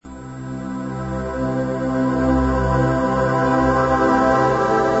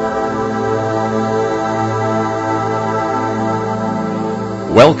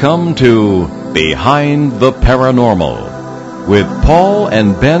Welcome to Behind the Paranormal with Paul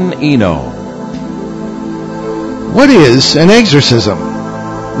and Ben Eno. What is an exorcism?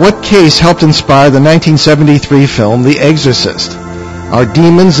 What case helped inspire the 1973 film The Exorcist? Are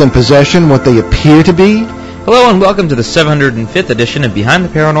demons and possession what they appear to be? Hello and welcome to the 705th edition of Behind the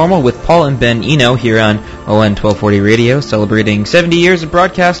Paranormal with Paul and Ben Eno here on ON 1240 Radio, celebrating 70 years of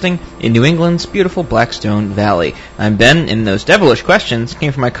broadcasting in New England's beautiful Blackstone Valley. I'm Ben, and those devilish questions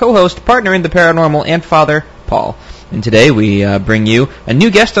came from my co-host, partner in the paranormal, and father, Paul. And today we bring you a new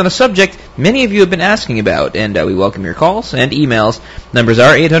guest on a subject many of you have been asking about, and we welcome your calls and emails. Numbers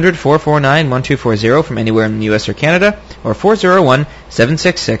are 800-449-1240 from anywhere in the U.S. or Canada, or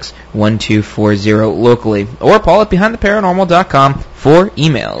 401-766-1240 locally, or Paul at BehindTheParanormal.com for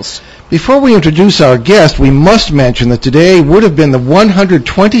emails. Before we introduce our guest, we must mention that today would have been the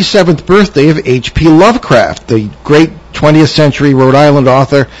 127th birthday of H.P. Lovecraft, the great 20th century Rhode Island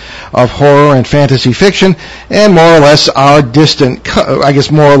author of horror and fantasy fiction, and more or less our distant,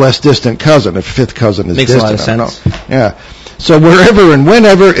 more or less distant cousin. If fifth cousin is Makes distant. Makes a lot of sense. Yeah. So wherever and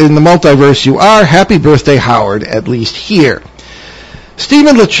whenever in the multiverse you are, happy birthday, Howard, at least here.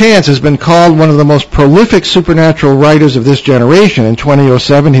 Stephen LeChance has been called one of the most prolific supernatural writers of this generation. In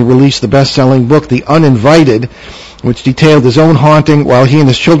 2007, he released the best-selling book, The Uninvited, which detailed his own haunting while he and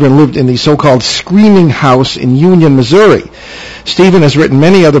his children lived in the so-called Screaming House in Union, Missouri. Stephen has written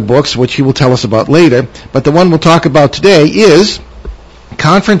many other books, which he will tell us about later, but the one we'll talk about today is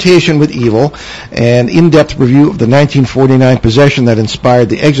Confrontation with Evil, an in-depth review of the 1949 possession that inspired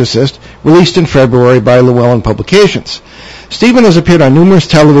The Exorcist, released in February by Llewellyn Publications. Stephen has appeared on numerous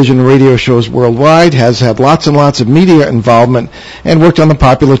television and radio shows worldwide, has had lots and lots of media involvement, and worked on the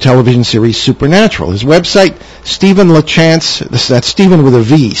popular television series Supernatural. His website, Stephen LeChance, that's Stephen with a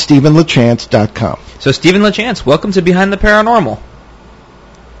V, StephenLeChance.com. So Stephen LeChance, welcome to Behind the Paranormal.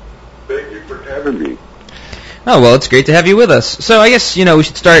 Thank you for having me. Oh, well, it's great to have you with us. So I guess, we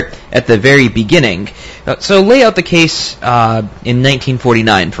should start at the very beginning. So lay out the case in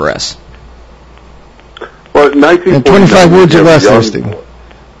 1949 for us. Well, 1949... 25 words or less, Stephen.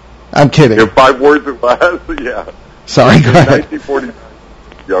 I'm kidding. 5 words or less? Yeah. Sorry, go ahead. 1949,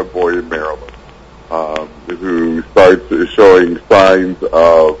 young boy in Maryland who starts showing signs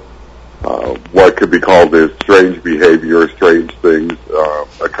of what could be called as strange behavior, strange things,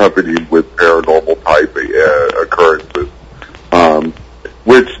 accompanied with paranormal type occurrences.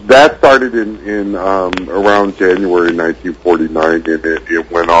 Which that started in around January 1949, and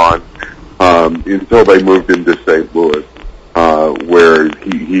it went on until they moved into St. Louis, where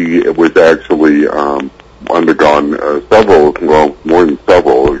he was actually undergone more than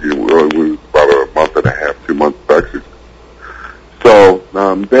several. It was about a month and a half, 2 months of exercise. So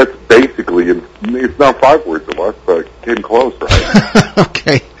that's basically, it's not 5 words or less, but came close, right?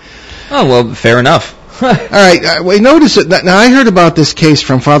 Okay. Oh, well, fair enough. All right. We noticed it. Now, I heard about this case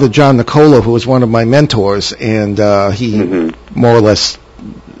from Father John Nicola, who was one of my mentors, and he more or less,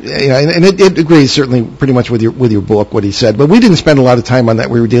 and it agrees certainly pretty much with your book, what he said. But we didn't spend a lot of time on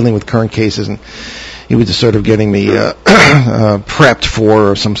that. We were dealing with current cases, and he was just sort of getting me prepped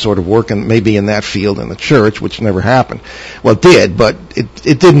for some sort of work, and maybe in that field in the church, which never happened. Well, it did, but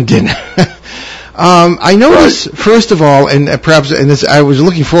it didn't. I noticed, first of all, and perhaps, I was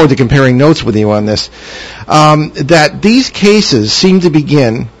looking forward to comparing notes with you on this, that these cases seem to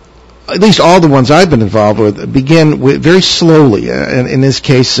begin, at least all the ones I've been involved with, begin with very slowly. In this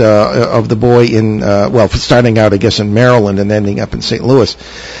case of the boy starting out, I guess, in Maryland and ending up in St. Louis,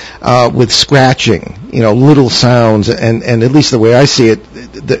 with scratching, little sounds, and at least the way I see it,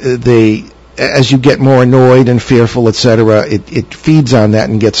 as you get more annoyed and fearful, etc., it feeds on that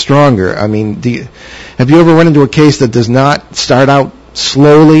and gets stronger. I mean, have you ever run into a case that does not start out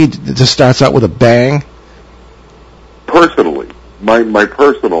slowly, just starts out with a bang? Personally, my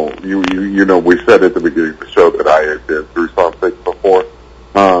personal, we said at the beginning of the show that I had been through something before.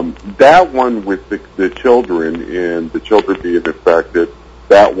 That one with the children and the children being infected,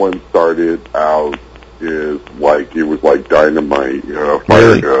 that one started out it was like dynamite,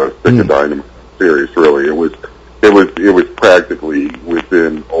 firing a stick of dynamite. Serious, really. It was practically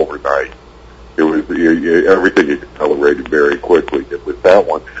within overnight. Everything accelerated very quickly with that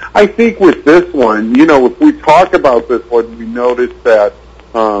one. I think with this one, if we talk about this one, we notice that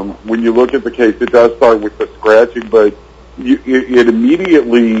when you look at the case, it does start with the scratching, but it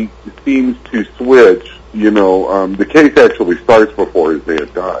immediately seems to switch. The case actually starts before his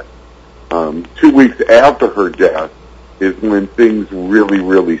aunt died. 2 weeks after her death is when things really,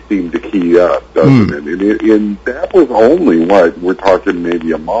 really seem to key up, doesn't it? And that was only, we're talking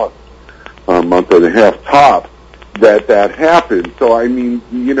maybe a month and a half top. that happened. So, I mean,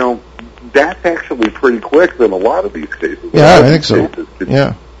 you know, that's actually pretty quick in a lot of these cases. Yeah, I think so.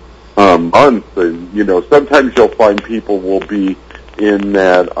 Yeah. Months, and, you know, sometimes you'll find people will be in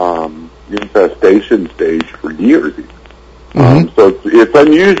that infestation stage for years even. So it's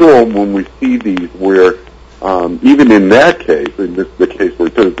unusual when we see these where, even in that case, in the case we're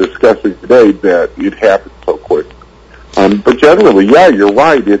discussing today, that it happens so quick. But generally, yeah, you're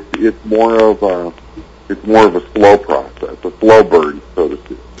right. It's more of a slow process, a slow burn, so to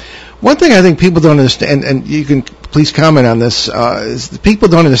speak. One thing I think people don't understand, and you can please comment on this, is that people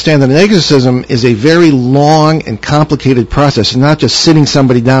don't understand that an exorcism is a very long and complicated process. It's not just sitting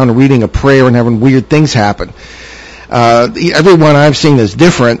somebody down and reading a prayer and having weird things happen. Everyone I've seen is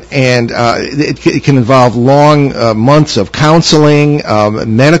different, and it can involve long months of counseling,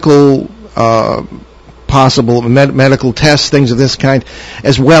 medical possible medical tests, things of this kind,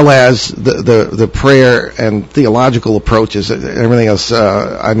 as well as the prayer and theological approaches, everything else.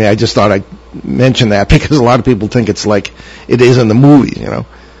 I mean, I just thought I'd mention that because a lot of people think it's like it is in the movies, you know.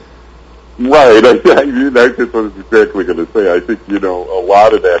 Right. I just was exactly going to say. I think, you know, a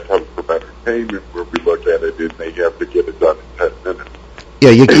lot of that comes from entertainment where we look at it and they have to get it done in 10 minutes. Yeah,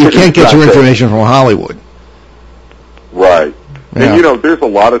 you can't get your information from Hollywood. Right. Yeah. And, you know, there's a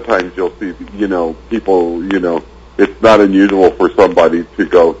lot of times you'll see, you know, people, you know, it's not unusual for somebody to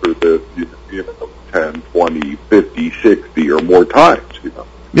go through this, you know, 10, 20, 50, 60 or more times, you know.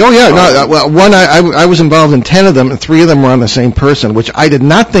 Oh, yeah. Well, one, I was involved in 10 of them, and 3 of them were on the same person, which I did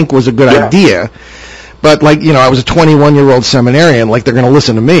not think was a good idea. But, like, you know, I was a 21-year-old seminarian, like, they're going to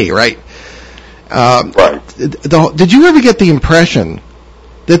listen to me, right? Right. Did you ever get the impression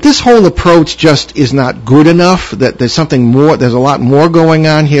that this whole approach just is not good enough, that there's something more, there's a lot more going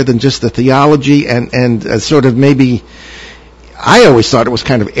on here than just the theology, and sort of maybe, I always thought it was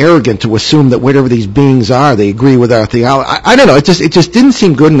kind of arrogant to assume that whatever these beings are, they agree with our theology. I don't know, it just didn't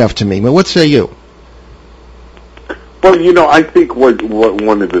seem good enough to me. But what say you? Well, you know, I think what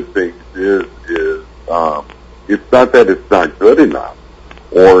one of the things is it's not that it's not good enough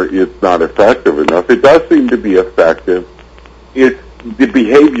or it's not effective enough. It does seem to be effective. It's the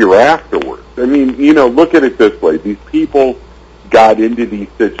behavior afterwards. I mean, you know, look at it this way. These people got into these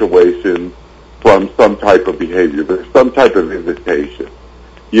situations from some type of behavior. There's some type of invitation.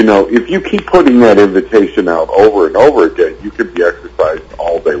 You know, if you keep putting that invitation out over and over again, you can be exercised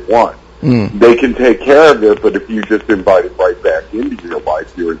all they want. They can take care of it, but if you just invite it right back into your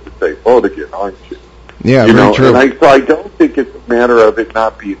life, you're in the same boat again, aren't you? Yeah, you very know, true. And so I don't think it's a matter of it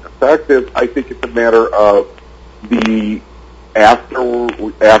not being effective. I think it's a matter of the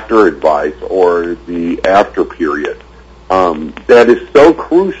after advice or the after period. That is so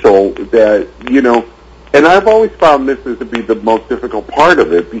crucial that, you know, and I've always found this to be the most difficult part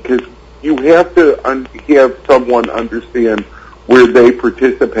of it, because you have to have someone understand where they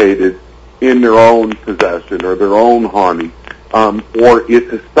participated in their own possession or their own haunting, or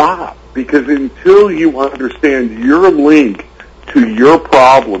it's a stop. Because until you understand your link to your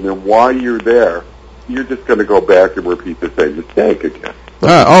problem and why you're there, you're just going to go back and repeat the same mistake again.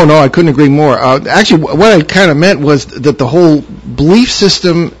 Oh, no, I couldn't agree more. Actually, what I kind of meant was that the whole belief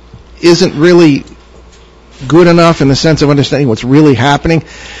system isn't really good enough in the sense of understanding what's really happening.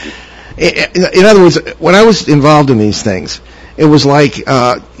 In other words, when I was involved in these things, it was like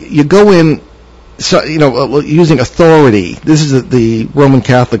you go in, so, you know, using authority. This is the Roman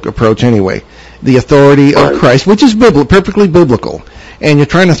Catholic approach anyway. The authority of Christ, which is perfectly biblical. And you're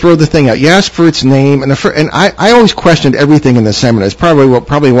trying to throw the thing out. You ask for its name, and I always questioned everything in the seminary. It's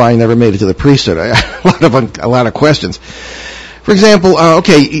probably why I never made it to the priesthood. A lot of questions. For example,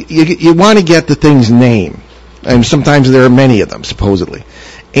 okay, you want to get the thing's name, and sometimes there are many of them, supposedly.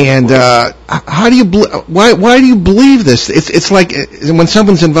 And how do you why do you believe this? It's like when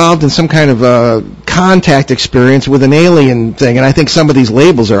someone's involved in some kind of contact experience with an alien thing, and I think some of these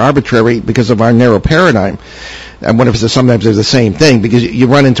labels are arbitrary because of our narrow paradigm. I wonder if sometimes they're the same thing, because you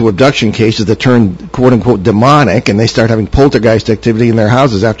run into abduction cases that turn quote-unquote demonic, and they start having poltergeist activity in their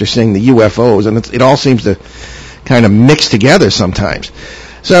houses after seeing the UFOs, and it all seems to kind of mix together sometimes.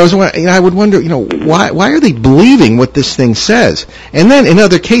 So I would wonder, you know, why are they believing what this thing says? And then in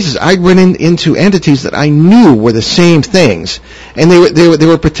other cases, I run into entities that I knew were the same things, and they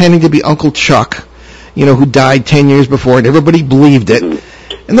were pretending to be Uncle Chuck, you know, who died 10 years before, and everybody believed it.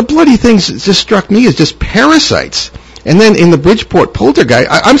 And the bloody things just struck me as just parasites. And then in the Bridgeport poltergeist,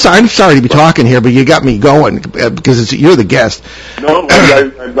 I'm sorry to be talking here, but you got me going because you're the guest. No,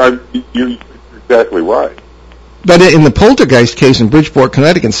 you're exactly right. But in the poltergeist case in Bridgeport,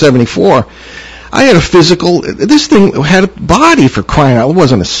 Connecticut, in '74, I had a physical. This thing had a body, for crying out. It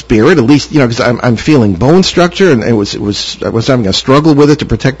wasn't a spirit, at least, because I'm feeling bone structure, and I was having a struggle with it to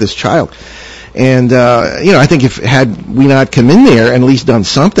protect this child. And I think had we not come in there and at least done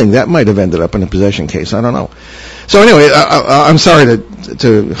something, that might have ended up in a possession case. I don't know. So anyway, I'm sorry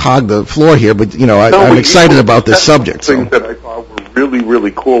to hog the floor here, but I'm excited about this subject. Things that I thought were really,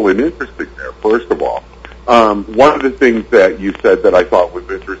 really cool and interesting there. First of all, one of the things that you said that I thought was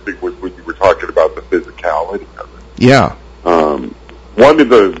interesting was when you were talking about the physicality of it. Yeah. One of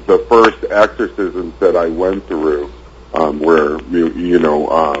the first exorcisms that I went through, where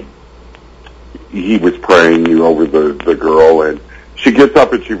he was praying over the girl, and she gets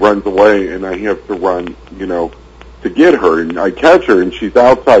up and she runs away, and I have to run, to get her, and I catch her, and she's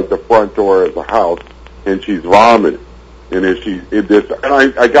outside the front door of the house, and she's vomiting. And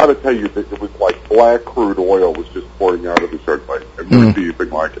I got to tell you that it was like black crude oil was just pouring out of the shark bite. I've never seen anything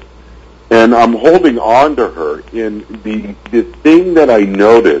like it. And I'm holding on to her, and the thing that I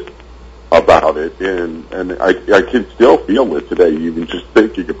noticed about it, and I can still feel it today, even just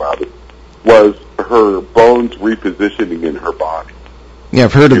thinking about it, was her bones repositioning in her body. Yeah,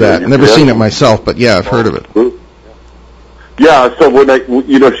 I've heard of that. I've never seen it myself, but yeah, I've heard of it. Yeah, so when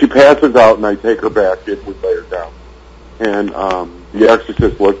she passes out and I take her back in, we lay her down. And the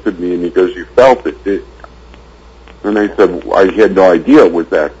exorcist looks at me and he goes, "You felt it, didn't you?" And I said, I had no idea it was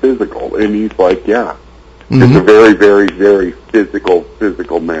that physical. And he's like, yeah. Mm-hmm. It's a very, very, very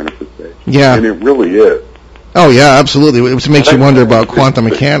physical manifestation. Yeah. And it really is. Oh, yeah, absolutely. It makes you wonder about quantum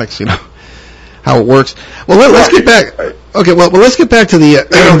mechanics, how it works. Well, let's get back. Okay, well, let's get back to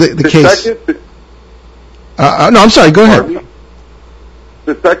the case. No, I'm sorry. Go ahead.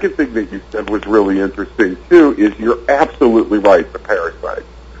 The second thing that you said was really interesting, too, is you're absolutely right, the parasite.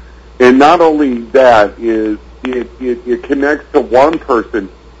 And not only that, is it connects to one person,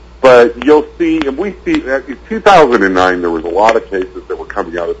 but you'll see, and we see, in 2009, there was a lot of cases that were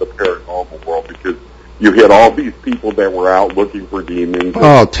coming out of the paranormal world because you had all these people that were out looking for demons.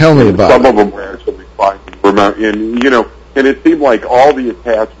 Oh, tell me about it. Some of them were actually finding, and it seemed like all the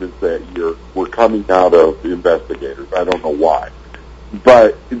attachments that year were coming out of investigators. I don't know why.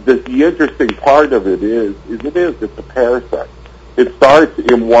 But the interesting part of it is it's a parasite. It starts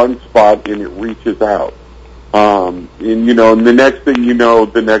in one spot and it reaches out. And the next thing you know,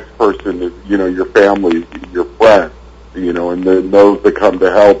 the next person is, your family, your friends, and then those that come to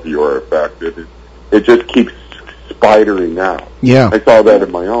help you are affected. It just keeps spidering out. Yeah. I saw that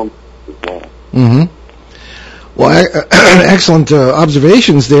in my own as well. Mm-hmm. Well, excellent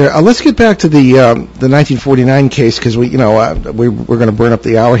observations there. Let's get back to the 1949 case because we're going to burn up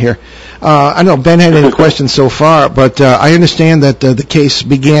the hour here. I know Ben had any questions so far, but I understand that the case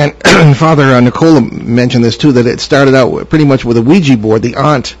began. Father Nicola mentioned this too, that it started out pretty much with a Ouija board. The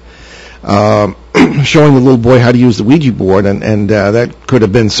aunt showing the little boy how to use the Ouija board, and that could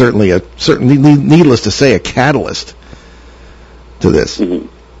have been certainly needless to say, a catalyst to this.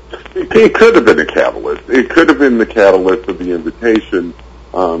 Mm-hmm. It could have been a catalyst. It could have been the catalyst of the invitation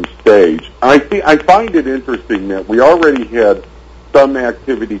stage. I find it interesting that we already had some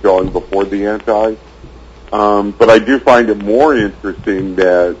activity going before the anti, but I do find it more interesting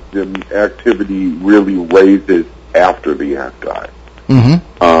that the activity really raises after the anti.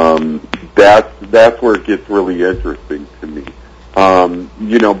 Mm-hmm. That's where it gets really interesting to me.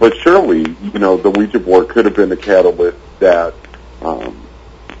 But surely, the Ouija board could have been a catalyst that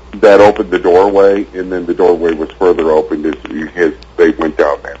opened the doorway, and then the doorway was further opened as they went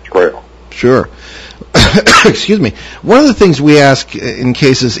down that trail. Sure. Excuse me. One of the things we ask in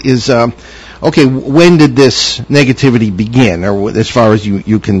cases is, when did this negativity begin, or as far as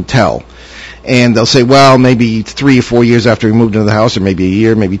you can tell? And they'll say, well, maybe 3 or 4 years after we moved into the house, or maybe a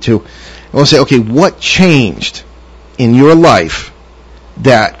year, maybe 2. And we'll say, okay, what changed in your life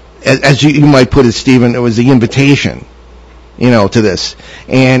that, as you might put it, Stephen, it was the invitation, to this.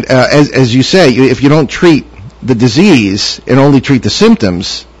 And as you say, if you don't treat the disease and only treat the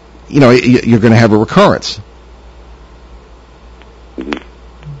symptoms, you're going to have a recurrence.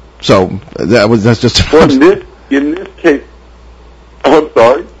 So that's just. Well, in this case, I'm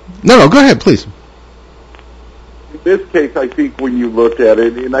sorry. No, go ahead, please. In this case, I think when you look at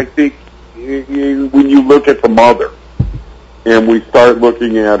it, and I think when you look at the mother, and we start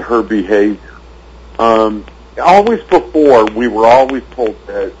looking at her behavior. Always before, we were always told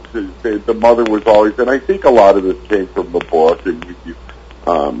that the mother was always, and I think a lot of this came from the book, and you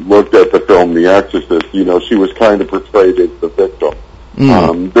looked at the film The Exorcist, she was kind of portrayed as the victim.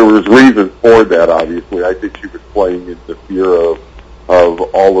 There was reasons for that, obviously. I think she was playing into fear of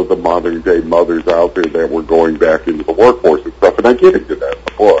all of the modern day mothers out there that were going back into the workforce and stuff, and I get into that in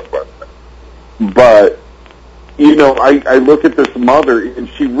the book. But, you know, I look at this mother, and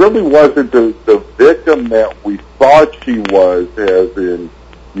she really wasn't the victim that we thought she was, as in,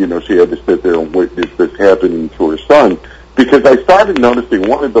 you know, she had to sit there and witness this happening to her son. Because I started noticing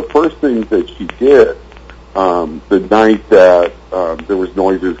one of the first things that she did the night that there was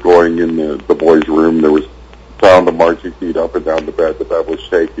noises going in the boy's room, there was sound of marching feet up and down the bed was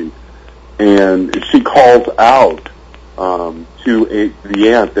shaking. And she calls out to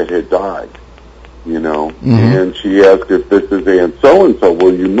the aunt that had died, you know, and she asked if this is Aunt so-and-so,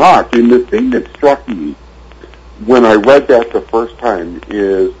 will you knock? And the thing that struck me when I read that the first time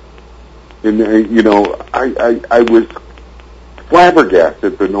is, you know, I was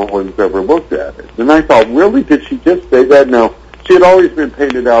flabbergasted that no one's ever looked at it. And I thought, really, did she just say that? Now, she had always been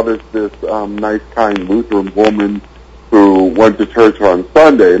painted out as this nice, kind Lutheran woman who went to church on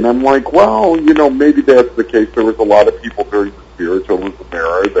Sunday. And I'm like, well, you know, maybe that's the case. There was a lot of people during the spiritualism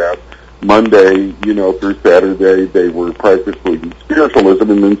era that Monday, you know, through Saturday, they were practicing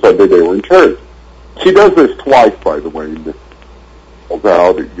spiritualism, and then Sunday they were in church. She does this twice, by the way, and this calls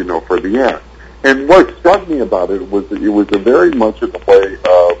out, you know, for the aunt. And what struck me about it was a very much in the way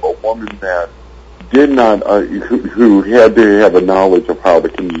of a woman that did not, who had to have a knowledge of how to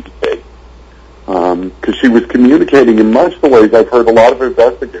communicate. Because she was communicating in much the ways I've heard a lot of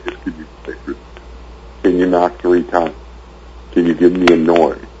investigators communicate. Can you knock 3 times? Can you give me a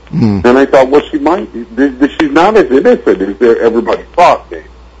noise? And I thought, well, she might, she's not as innocent as everybody thought, maybe.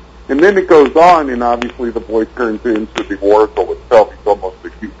 And then it goes on, and obviously the boy turns into the oracle itself. He's almost a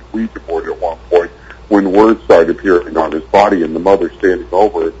human Ouija board at one point when words start appearing on his body, and the mother's standing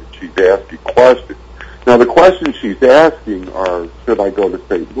over it, and she's asking questions. Now, the questions she's asking are, should I go to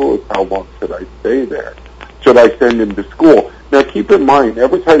St. Louis? How long should I stay there? Should I send him to school? Now, keep in mind,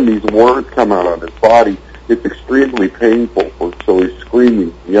 every time these words come out on his body, it's extremely painful, so he's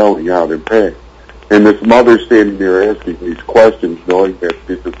screaming, yelling out in pain. And this mother standing there asking these questions, knowing that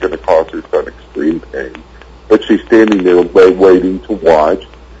this is going to cause her son extreme pain, but she's standing there waiting to watch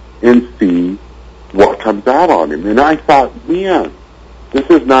and see what comes out on him. And I thought, man, this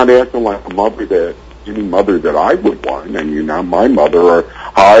is not acting like a mother that any mother that I would want. I mean, not my mother, or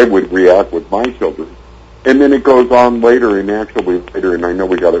how I would react with my children. And then it goes on later, and I know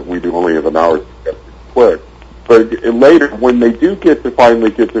we do only have an hour, so we got to be quick. But later, when they do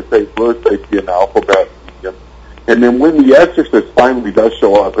finally get to St. Louis, they see an alphabet. And then when the exorcist finally does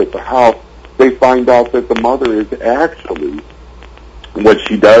show up at the house, they find out that the mother is actually, what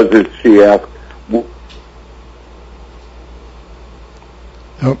she does is she asks,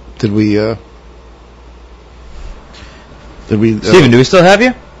 oh, did we Stephen, do we still have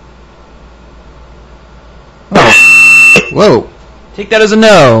you? Oh. Whoa. Take that as a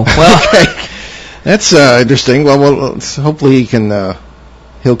no. Well, okay. That's interesting. Well, hopefully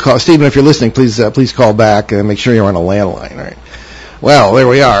he'll call. Stephen, if you're listening, please call back and make sure you're on a landline. All right. Well, there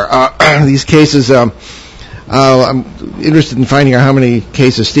we are. These cases, I'm interested in finding out how many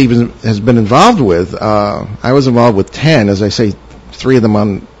cases Stephen has been involved with. I was involved with 10, as I say, 3 of them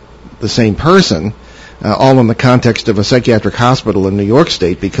on the same person, all in the context of a psychiatric hospital in New York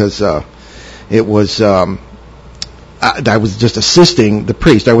State, because it was. I was just assisting the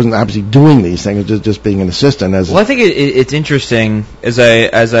priest. I wasn't obviously doing these things, just being an assistant. Well, I think it's interesting as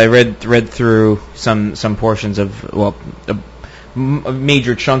I read through some portions of a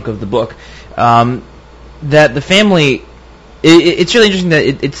major chunk of the book, that the family. It's really interesting that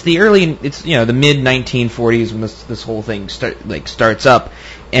it's the mid 1940s when this whole thing starts up,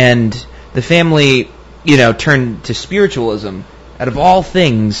 and the family turned to spiritualism. Out of all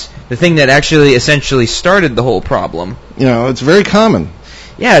things, the thing that actually essentially started the whole problem. It's very common.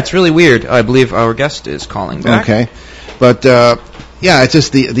 Yeah, it's really weird. I believe our guest is calling back. Okay. But, it's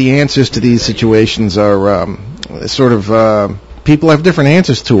just the answers to these situations are sort of, people have different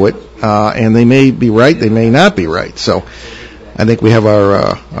answers to it, and they may be right, they may not be right. So I think we have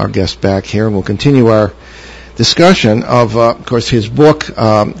our guest back here, and we'll continue our discussion of course, his book,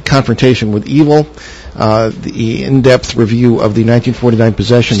 Confrontation with Evil, the in-depth review of the 1949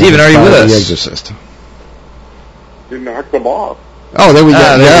 possession Stephen, of are you with us? The Exorcist. You knocked them off. Oh, there we go.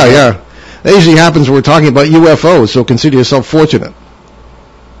 Yeah. That usually happens when we're talking about UFOs, so consider yourself fortunate.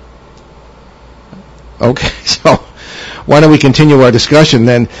 Okay, so why don't we continue our discussion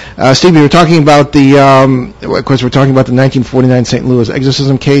then? Stephen, you were talking about of course, we're talking about the 1949 St. Louis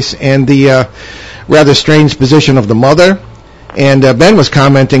exorcism case and the rather strange position of the mother. And Ben was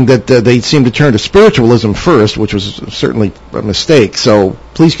commenting that they seemed to turn to spiritualism first, which was certainly a mistake. So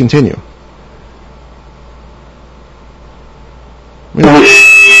please continue.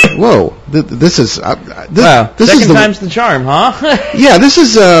 Whoa, this is wow. This Second is time's the charm, huh? Yeah, this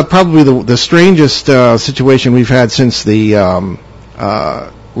is probably the strangest situation we've had since the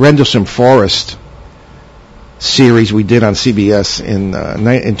Rendlesham Forest series we did on CBS in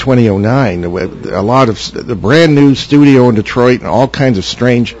 2009. A lot of the brand new studio in Detroit and all kinds of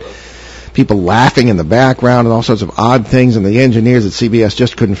strange people laughing in the background and all sorts of odd things, and the engineers at CBS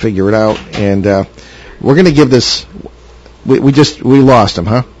just couldn't figure it out. And we're going to give this. We lost him,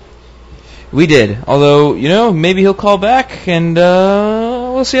 huh? We did. Although, maybe he'll call back, and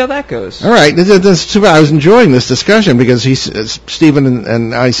we'll see how that goes. All right. I was enjoying this discussion because Stephen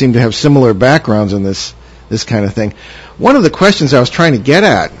and I seem to have similar backgrounds in this kind of thing. One of the questions I was trying to get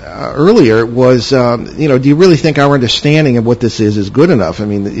at earlier was, do you really think our understanding of what this is good enough? I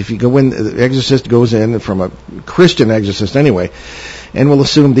mean, if you go in, the exorcist goes in from a Christian exorcist anyway, and we'll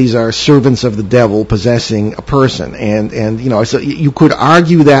assume these are servants of the devil possessing a person, and so you could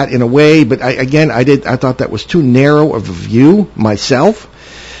argue that in a way, but I thought that was too narrow of a view myself.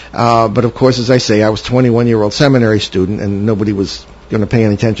 But of course, as I say, I was a 21-year-old seminary student, and nobody was going to pay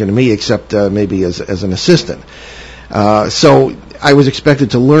any attention to me except maybe as an assistant. So I was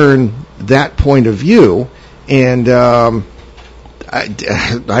expected to learn that point of view, and I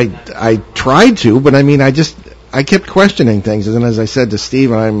tried to, but I mean, I kept questioning things, and as I said to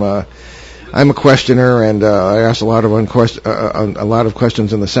Steve, I'm a questioner, and I asked a lot of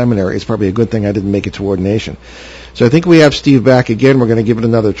questions in the seminary. It's probably a good thing I didn't make it to ordination. So I think we have Steve back again. We're going to give it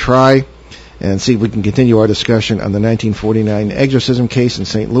another try and see if we can continue our discussion on the 1949 exorcism case in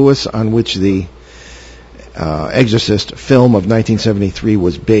St. Louis, on which the Exorcist film of 1973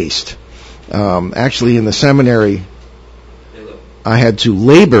 was based. Actually, in the seminary, I had to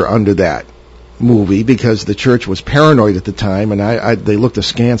labor under that movie because the church was paranoid at the time, and they looked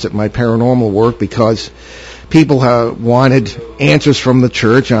askance at my paranormal work because people wanted answers from the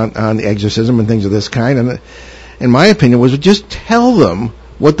church on exorcism and things of this kind. And in my opinion, was just tell them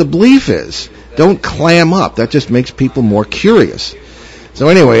what the belief is. Don't clam up. That just makes people more curious. So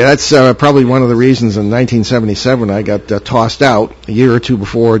anyway, that's probably one of the reasons in 1977 I got tossed out a year or two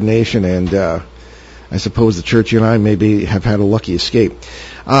before ordination, and I suppose the church and I maybe have had a lucky escape.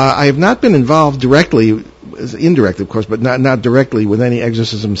 I have not been involved directly, indirectly of course, but not directly with any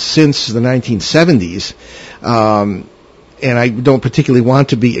exorcism since the 1970s, and I don't particularly want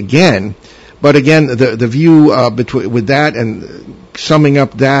to be again. But again, the view with that and summing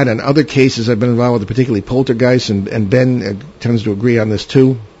up that and other cases I've been involved with, particularly poltergeist, and Ben tends to agree on this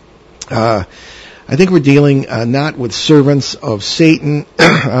too. I think we're dealing not with servants of Satan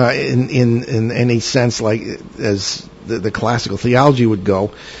in any sense like as the classical theology would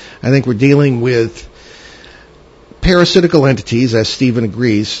go. I think we're dealing with parasitical entities, as Stephen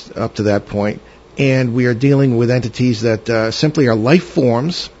agrees up to that point, and we are dealing with entities that simply are life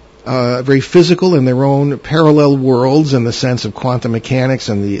forms. Very physical in their own parallel worlds in the sense of quantum mechanics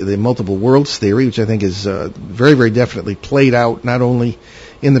and the multiple worlds theory, which I think is very, very definitely played out not only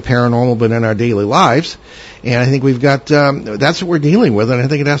in the paranormal but in our daily lives. And I think we've got, that's what we're dealing with, and I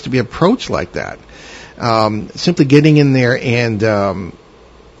think it has to be approached like that. Simply getting in there and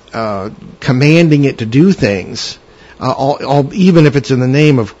commanding it to do things, even if it's in the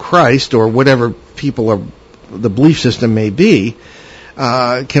name of Christ or whatever the belief system may be,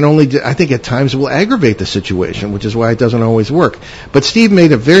 can only, I think at times will aggravate the situation, which is why it doesn't always work. But Steve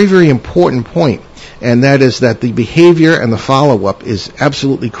made a very, very important point, and that is that the behavior and the follow-up is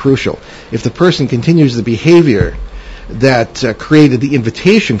absolutely crucial. If the person continues the behavior that created the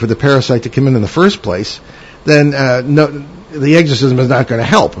invitation for the parasite to come in the first place, then the exorcism is not going to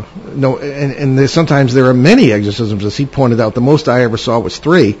help. No, and sometimes there are many exorcisms, as he pointed out. The most I ever saw was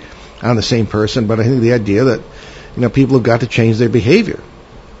 3 on the same person, but I think the idea that people have got to change their behavior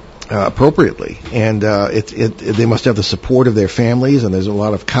appropriately, and they must have the support of their families, and there's a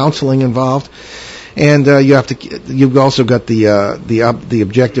lot of counseling involved, and you've also got the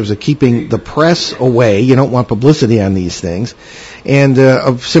objectives of keeping the press away. You don't want publicity on these things, and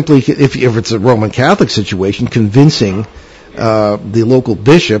of simply if it's a Roman Catholic situation, convincing the local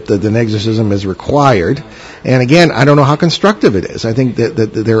bishop that an exorcism is required. And again, I don't know how constructive it is. I think that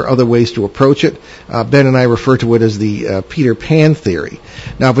there are other ways to approach it. Ben and I refer to it as the Peter Pan theory.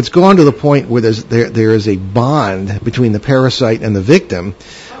 Now, if it's gone to the point where there is a bond between the parasite and the victim,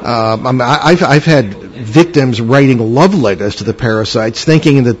 I've had victims writing love letters to the parasites,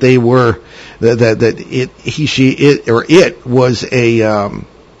 thinking that they were it was a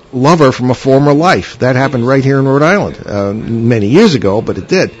lover from a former life. That happened right here in Rhode Island many years ago, but it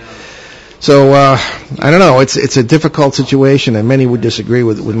did. So I don't know. It's a difficult situation, and many would disagree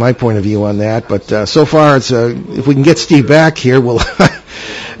with my point of view on that. But so far, if we can get Steve back here, we'll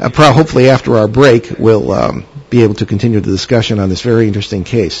hopefully after our break, we'll be able to continue the discussion on this very interesting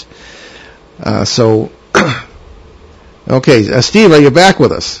case. Okay, Steve, are you back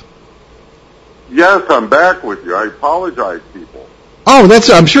with us? Yes, I'm back with you. I apologize, people. Oh,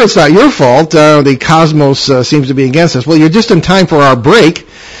 I'm sure it's not your fault. The cosmos seems to be against us. Well, you're just in time for our break.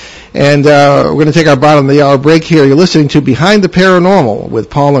 And we're going to take our bottom of the hour break here. You're listening to Behind the Paranormal with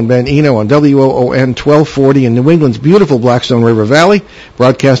Paul and Ben Eno on WOON 1240 in New England's beautiful Blackstone River Valley,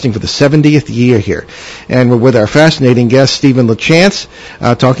 broadcasting for the 70th year here. And we're with our fascinating guest, Stephen LaChance,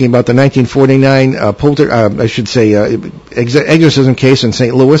 talking about the 1949 exorcism case in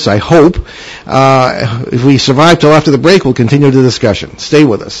St. Louis, I hope. If we survive till after the break, we'll continue the discussion. Stay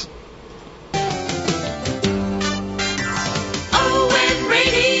with us.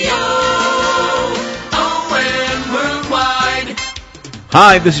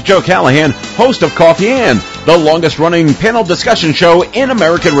 Hi, this is Joe Callahan, host of Coffee and, the longest-running panel discussion show in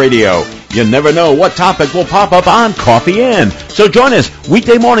American radio. You never know what topic will pop up on Coffee and. So join us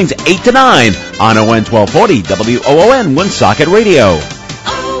weekday mornings 8 to 9 on ON 1240 WOON Woonsocket Radio.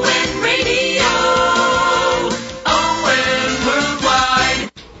 ON Radio, ON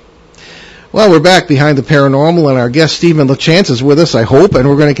Worldwide. Well, we're back Behind the Paranormal, and our guest Stephen LaChance is with us, I hope, and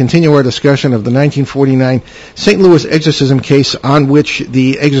we're going to continue our discussion of the 1949 St. Louis exorcism case on which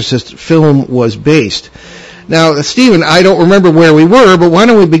the Exorcist film was based. Now, Stephen, I don't remember where we were, but why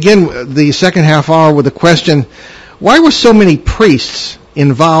don't we begin the second half hour with a question, why were so many priests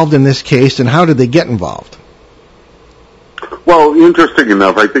involved in this case, and how did they get involved? Well, interesting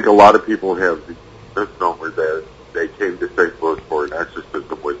enough, I think a lot of people have the misnomer that they came to St. Louis for an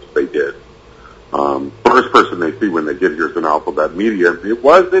exorcism, which they did. First person they see when they get here is an alphabet medium. It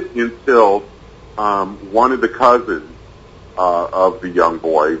wasn't until one of the cousins of the young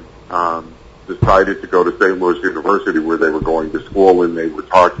boy decided to go to St. Louis University where they were going to school, and they were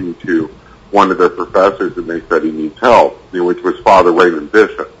talking to one of their professors, and they said he needs help, which was Father Raymond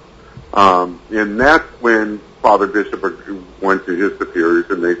Bishop. And that's when Father Bishop went to his superiors,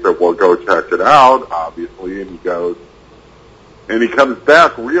 and they said, well, go check it out, obviously, and he goes. And he comes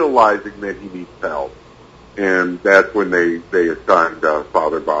back realizing that he needs help. And that's when they assigned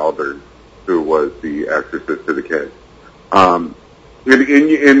Father Baldern, who was the exorcist, to the case.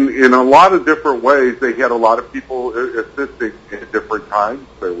 In a lot of different ways, they had a lot of people assisting at different times.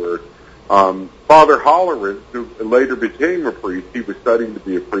 There were Father Holleran, who later became a priest. He was studying to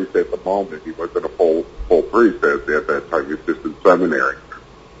be a priest at the moment. He wasn't a full priest at that time. He was just in seminary.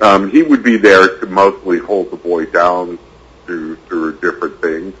 He would be there to mostly hold the boy down through different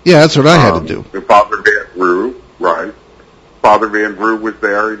things. Yeah, that's what I had to do. And Father Van Brew, right? Father Van Brew was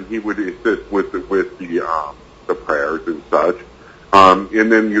there, and he would assist with the prayers and such.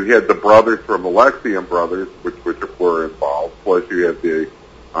 And then you had the brothers from Alexian Brothers, which were involved. Plus, you had the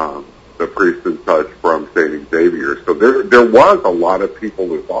priests and such from St. Xavier. So there was a lot of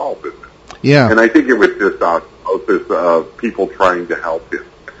people involved in this. Yeah. And I think it was just osmosis of people trying to help him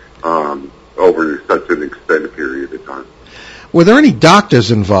over such an extended period of time. Were there any doctors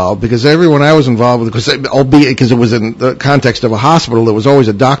involved? Because everyone I was involved with, because it was in the context of a hospital, there was always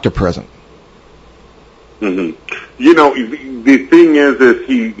a doctor present. Mm-hmm. You know, the thing is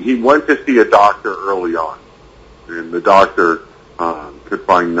he went to see a doctor early on, and the doctor could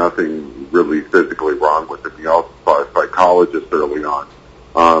find nothing really physically wrong with him. He also saw a psychologist early on,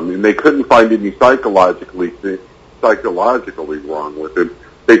 and they couldn't find any psychologically wrong with him.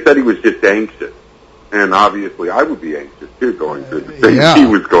 They said he was just anxious. And obviously, I would be anxious too, going through the things he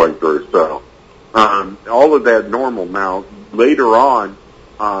was going through. So, all of that normal. Now, later on,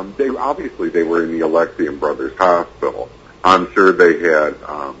 they were in the Alexian Brothers Hospital. I'm sure they had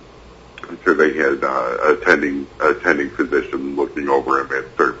attending physician looking over him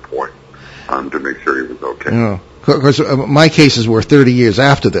at certain points to make sure he was okay. Yeah. Of course, my cases were 30 years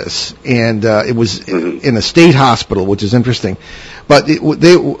after this, and it was in a state hospital, which is interesting. But they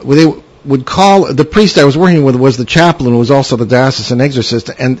would call, the priest I was working with was the chaplain, who was also the diocesan exorcist,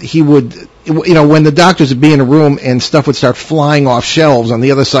 and he would, when the doctors would be in a room and stuff would start flying off shelves on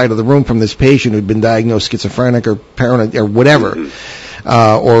the other side of the room from this patient who'd been diagnosed schizophrenic or paranoid or whatever,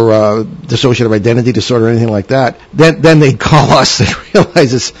 or dissociative identity disorder or anything like that, then they'd call us and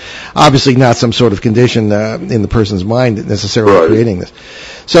realize it's obviously not some sort of condition in the person's mind necessarily creating this.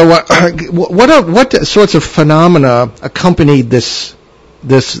 So what sorts of phenomena accompanied this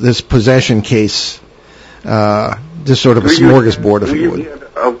possession case, this sort of a smorgasbord, if you would? He had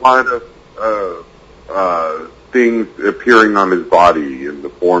a lot of things appearing on his body in the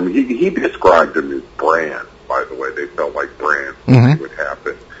form. He described them as brands, by the way. They felt like brands when they would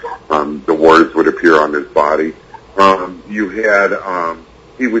happen. The words would appear on his body. You had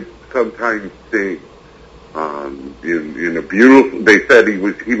he would sometimes sing in a beautiful. They said he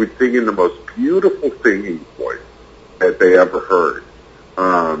would sing in the most beautiful singing voice that they ever heard.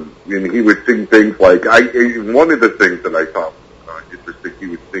 And he would sing things like one of the things that I thought was interesting. He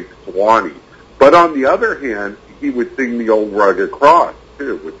would sing Swanee, but on the other hand, he would sing the old Rugged Cross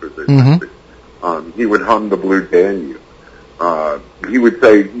too, which was interesting. He would hum the Blue Danube. He would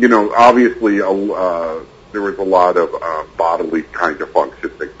say, obviously there was a lot of bodily kind of function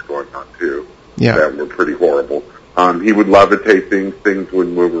things going on too that were pretty horrible. He would levitate things would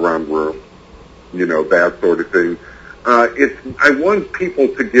move around the room, that sort of thing. I want people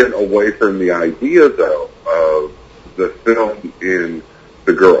to get away from the idea, though, of the film in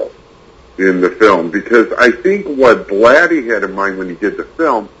the girl, in the film, because I think what Blatty had in mind when he did the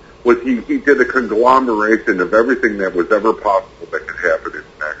film was he did a conglomeration of everything that was ever possible that could happen in an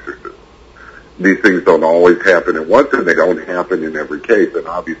exorcism. These things don't always happen at once, and they don't happen in every case, and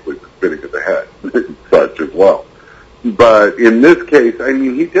obviously the spinning of the head such as well. But in this case,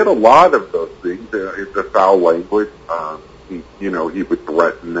 he did a lot of those things. The foul language, he would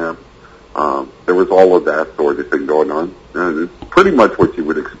threaten them. There was all of that sort of thing going on. And it's pretty much what you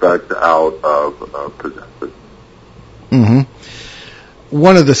would expect out of possession. Mm-hmm.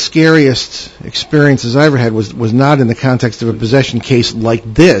 One of the scariest experiences I ever had was not in the context of a possession case like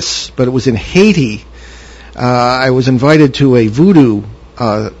this, but it was in Haiti. I was invited to a voodoo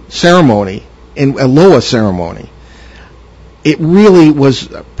ceremony, a Loa ceremony. It really was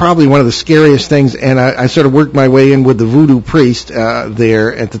probably one of the scariest things, and I sort of worked my way in with the voodoo priest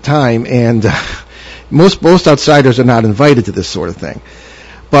there at the time, and most outsiders are not invited to this sort of thing.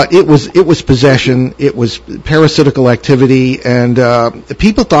 But it was possession, it was parasitical activity, and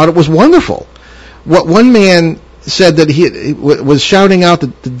people thought it was wonderful. What one man said that he was shouting out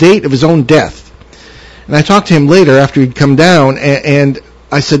the date of his own death, and I talked to him later after he'd come down, and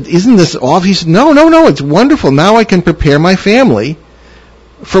I said, "Isn't this awful?" He said, "No, it's wonderful. Now I can prepare my family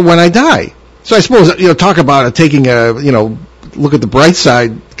for when I die." So I suppose talk about it, taking a look at the bright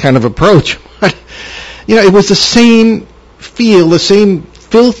side kind of approach. But it was the same feel, the same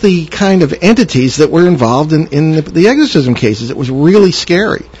filthy kind of entities that were involved in the exorcism cases. It was really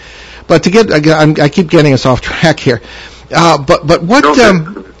scary. But I keep getting us off track here. But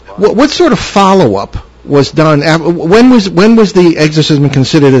what sort of follow-up was done? When was the exorcism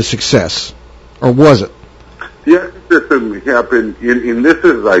considered a success, or was it? The exorcism happened in this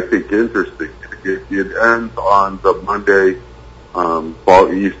is, I think, interesting. It ends on the Monday,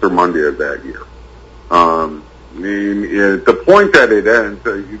 Easter Monday of that year. The point that it ends,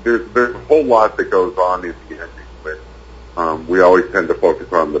 there's a whole lot that goes on in the ending. But we always tend to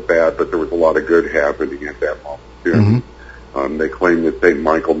focus on the bad, but there was a lot of good happening at that moment too. Mm-hmm. They claim that St.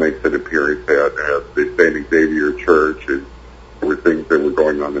 Michael makes an appearance at the St. Xavier Church, and there were things that were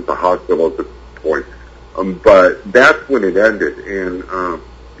going on at the hospital at this point. But that's when it ended, and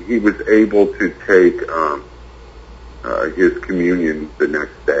he was able to take his communion the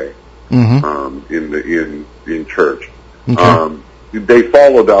next day. Mm-hmm. In church. Okay. They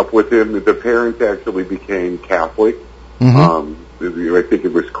followed up with him. The parents actually became Catholic. Mm-hmm. I think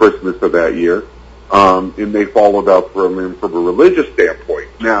it was Christmas of that year. And they followed up from him from a religious standpoint.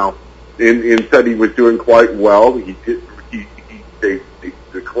 Now, and said he was doing quite well. The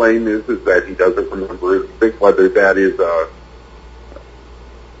claim is that he doesn't remember anything, whether that is a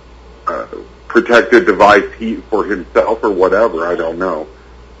protective device for himself or whatever, I don't know.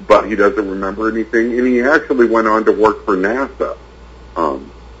 But he doesn't remember anything, and he actually went on to work for NASA. I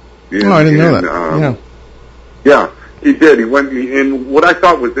didn't know that. Yeah, he did. He went, and what I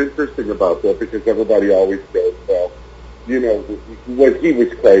thought was interesting about that, because everybody always says, well, when he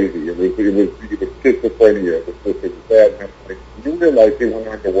was crazy, it was schizophrenia, it was this and that. And I'm like, you realize he went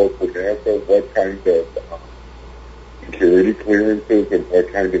on to work for NASA, what kind of security clearances and what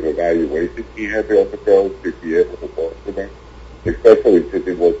kind of evaluation he had to undergo to be able to work for them? Especially because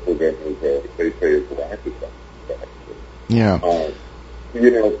he worked for them as they say, as a rocket scientist. Yeah. So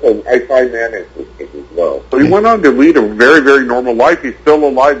I find that interesting as well. So he went on to lead a very, very normal life. He's still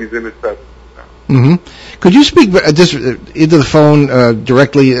alive. He's in his 70s now. Mm-hmm. Could you speak just into the phone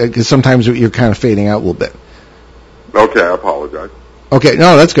directly? Because sometimes you're kind of fading out a little bit. Okay, I apologize. Okay,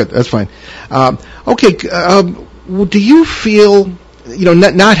 no, that's good. That's fine. Do you feel,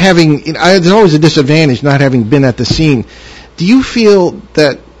 not having, there's always a disadvantage not having been at the scene. Do you feel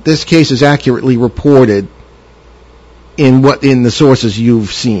that this case is accurately reported in the sources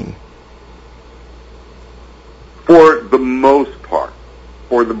you've seen? For the most part,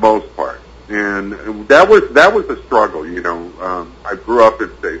 and that was a struggle. I grew up in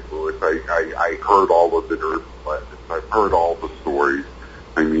St. Louis. I heard all of the urban legends. I've heard all the stories.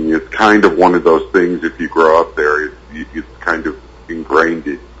 I I mean, it's kind of one of those things, if you grow up there, it's kind of ingrained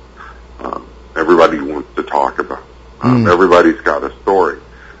in you. Everybody wants to talk about. Everybody's got a story.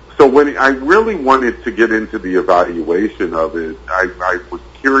 So when I really wanted to get into the evaluation of it, I was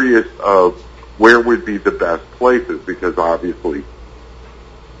curious of where would be the best places, because obviously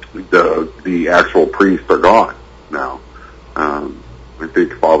the actual priests are gone now. I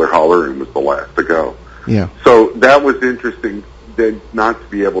think Father Holleran was the last to go. Yeah. So that was interesting, then not to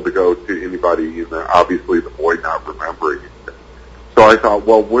be able to go to anybody, obviously the boy not remembering it. So I thought,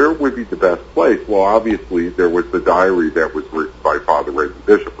 well, where would be the best place? Well, obviously there was the diary that was written by Father Reagan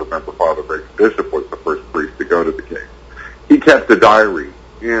Bishop. Remember, Father Reagan Bishop was the first priest to go to the case. He kept the diary.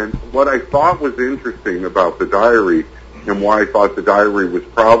 And what I thought was interesting about the diary, and why I thought the diary was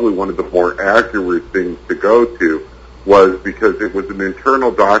probably one of the more accurate things to go to, was because it was an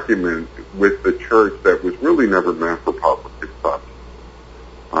internal document with the church that was really never meant for public consumption.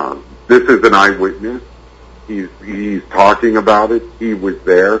 This is an eyewitness. He's talking about it. He was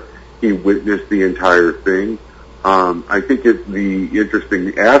there. He witnessed the entire thing. I think the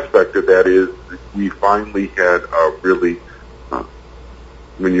interesting aspect of that is we finally had a really,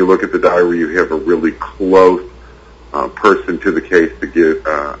 when you look at the diary, you have a really close person to the case to give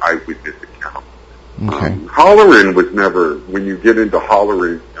eyewitness account. Okay. Holleran was never, when you get into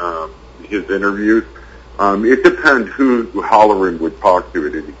Holleran, his interviews, it depends who Holleran would talk to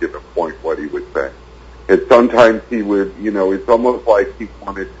at any given point, what he would say. And sometimes he would, it's almost like he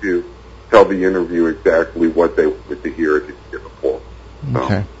wanted to tell the interview exactly what they wanted to hear at any given point. So.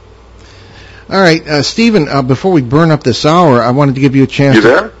 Okay. All right, Stephen, before we burn up this hour, I wanted to give you a chance. You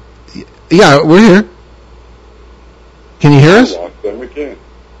there? Yeah, we're here. Can you hear us?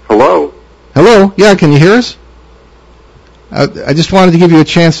 Hello? Hello? Yeah, can you hear us? I just wanted to give you a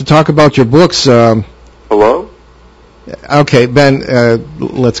chance to talk about your books. Hello? Okay, Ben,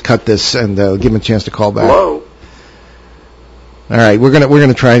 let's cut this and give him a chance to call back. Hello? All right, we're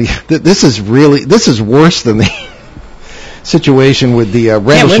gonna try. This is worse than the situation with the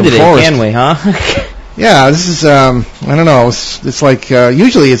Rendlesham Forest. Can we, huh? Yeah, this is I don't know. It's like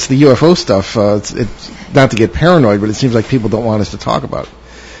usually it's the UFO stuff. It's not to get paranoid, but it seems like people don't want us to talk about it.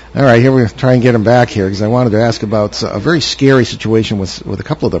 All right, here we're going to try and get him back here because I wanted to ask about a very scary situation with a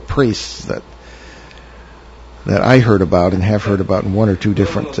couple of the priests that I heard about and have heard about in one or two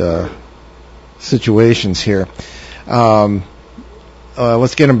different situations here.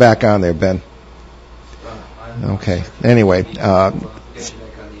 Let's get him back on there, Ben. Okay. Anyway, the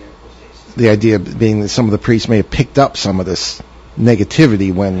idea being that some of the priests may have picked up some of this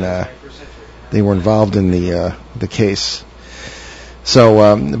negativity when they were involved in the case.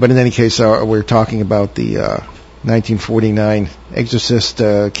 So, but in any case, we're talking about the 1949 exorcist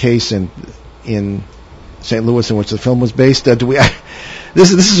case in St. Louis, in which the film was based.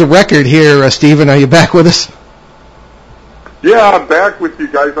 This is a record here, Stephen. Are you back with us? Yeah, I'm back with you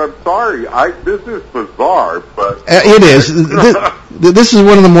guys. I'm sorry. This is bizarre, but it is. This is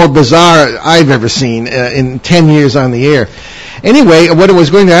one of the more bizarre I've ever seen in 10 years on the air. Anyway, what I was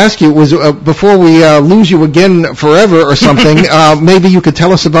going to ask you was, before we lose you again forever or something, maybe you could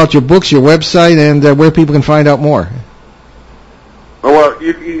tell us about your books, your website, and where people can find out more. Well,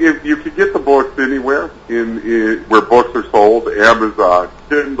 if you could get the books anywhere where books are sold, Amazon,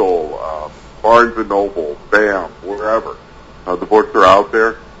 Kindle, Barnes & Noble, BAM, wherever. The books are out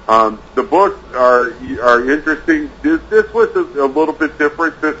there. The books are interesting. This was a little bit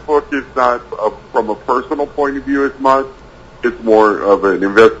different. This book is not from a personal point of view as much. It's more of an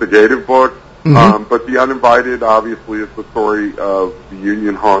investigative book. Mm-hmm. But The Uninvited, obviously, is the story of the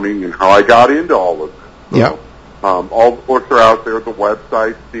Union haunting and how I got into all of this. So, yeah. All the books are out there. The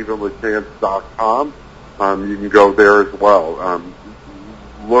website, StephenLaChance.com. You can go there as well.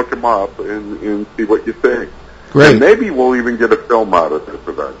 Look them up and see what you think. Great. And maybe we'll even get a film out of this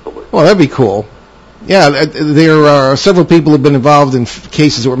eventually. Well, that'd be cool. Yeah, there are several people who have been involved in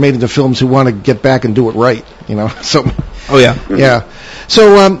cases that were made into films who want to get back and do it right, So. Oh, yeah. Yeah.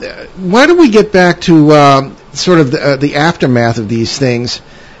 So why don't we get back to sort of the aftermath of these things?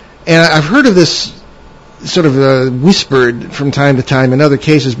 And I've heard of this sort of whispered from time to time in other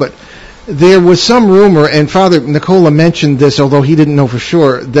cases, but there was some rumor, and Father Nicola mentioned this, although he didn't know for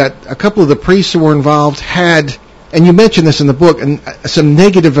sure, that a couple of the priests who were involved had, and you mentioned this in the book, and some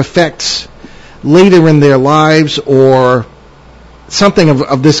negative effects later in their lives, or something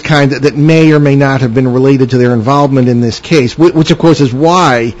of this kind that may or may not have been related to their involvement in this case, which of course is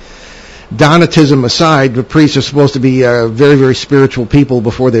why, Donatism aside, the priests are supposed to be very, very spiritual people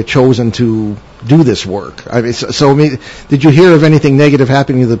before they're chosen to do this work. I mean, did you hear of anything negative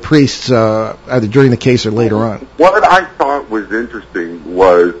happening to the priests either during the case or later on? What I thought was interesting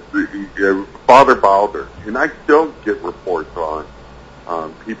was Father Bowder, and I still get reports on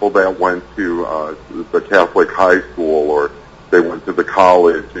people that went to the Catholic high school, or they went to the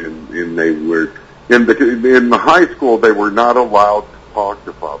college, and they were in the high school. They were not allowed to talk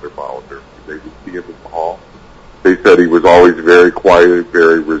to Father Bowder. They would see him in the hall. They said he was always very quiet,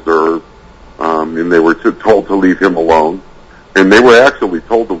 very reserved, and they were told to leave him alone. And they were actually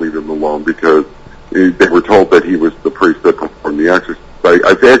told to leave him alone because they were told that he was the priest that performed the exorcism.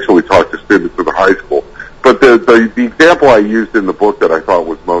 I've actually talked to students of the high school. But the example I used in the book that I thought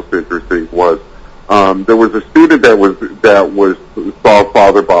was most interesting was there was a student that saw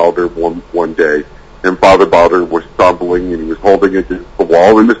Father Bowder one day, and Father Bowder was stumbling and he was holding against the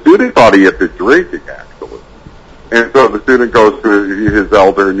wall, and the student thought he had been drinking, actually. And so the student goes to his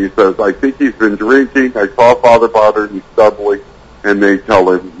elder and he says, I think he's been drinking. I saw Father Bowder and he's stumbling. And they tell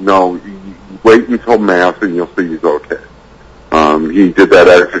him, no, wait until Mass and you'll see he's okay. He did that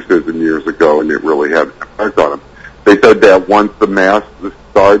exorcism years ago, and it really had an effect on him. They said that once the Mass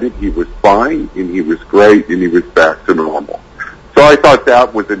started, he was fine, and he was great, and he was back to normal. So I thought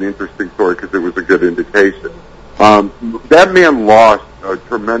that was an interesting story because it was a good indication. That man lost a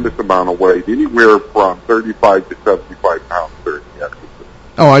tremendous amount of weight, anywhere from 35 to 75 pounds during the exorcism.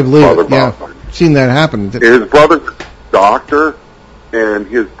 Oh, I believe it, yeah. I've seen that happen. His brother's a doctor, and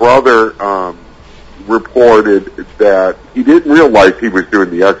his brother reported that he didn't realize he was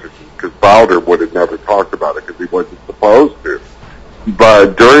doing the exorcism because Bowder would have never talked about it because he wasn't supposed to.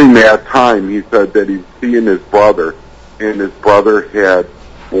 But during that time, he said that he'd seen his brother, and his brother had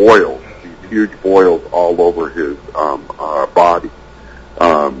boils, these huge boils all over his body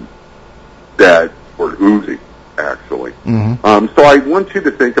that were oozing, actually. Mm-hmm. So I want you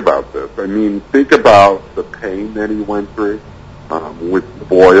to think about this. I mean, think about the pain that he went through with the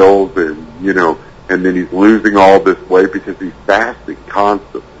boils, and, and then he's losing all this weight because he's fasting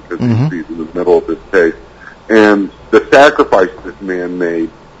constantly because he's in the middle of this case. And the sacrifice this man made,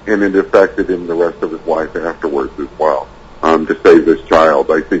 and it affected him the rest of his life afterwards as well, to save this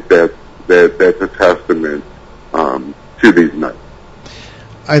child. I think that's a testament to these men.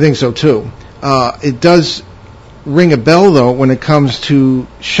 I think so too. It does ring a bell though when it comes to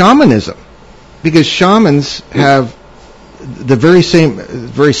shamanism, because shamans have the very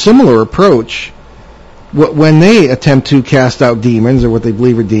similar approach when they attempt to cast out demons, or what they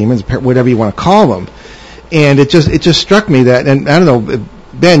believe are demons, whatever you want to call them. And it just struck me that, and I don't know,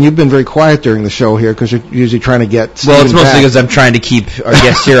 Ben, you've been very quiet during the show here because you're usually trying to get Steven Well, it's mostly back. because I'm trying to keep our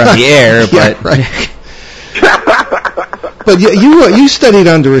guests here on the air, Yeah, but right. But you studied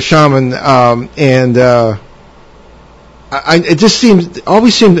under a shaman, and it just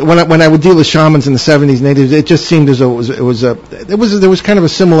always seemed when I would deal with shamans in the 70s and 80s, it just seemed as though there was kind of a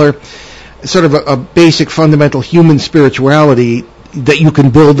similar sort of a basic fundamental human spirituality that you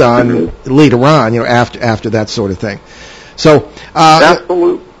can build on later on, after that sort of thing. So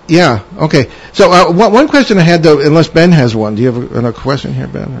Absolutely. Yeah. Okay. So one question I had, though, unless Ben has one. Do you have a question here,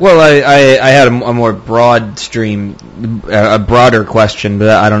 Ben? Well, I had a more broad stream, a broader question, but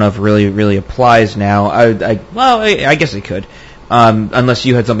I don't know if it really applies now. I guess it could, unless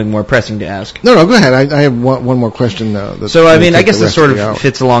you had something more pressing to ask. No, go ahead. I have one more question. So, I mean, I guess this sort of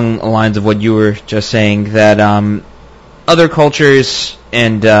fits along the lines of what you were just saying, that other cultures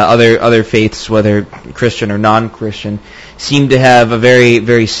and other faiths, whether Christian or non-Christian, seem to have a very,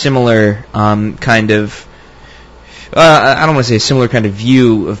 very similar kind of, I don't want to say a similar kind of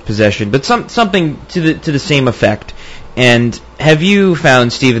view of possession, but something to the same effect. And have you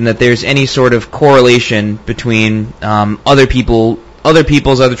found, Stephen, that there's any sort of correlation between other people's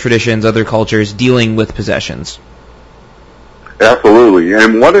other traditions, other cultures dealing with possessions? Absolutely.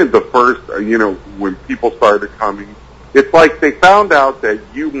 And one of the first, when people started coming, it's like they found out that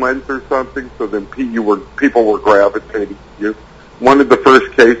you went through something, so then people were gravitating to you. One of the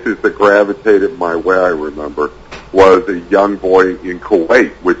first cases that gravitated my way, I remember, was a young boy in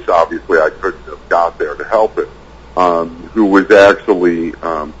Kuwait, which obviously I couldn't have got there to help him, who was actually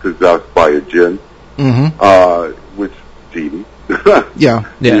possessed by a jinn, which genie. Yeah.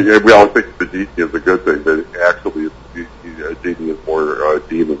 We all think the genie is a good thing, but actually a genie is more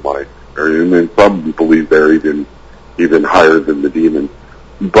demon-like. And then some believe they're even higher than the demon.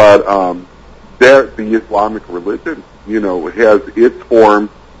 But the Islamic religion, has its form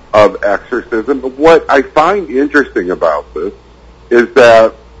of exorcism. But what I find interesting about this is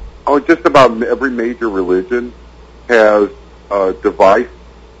that just about every major religion has a device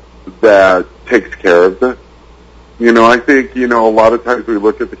that takes care of this. I think, a lot of times we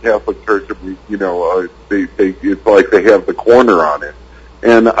look at the Catholic Church and it's like they have the corner on it.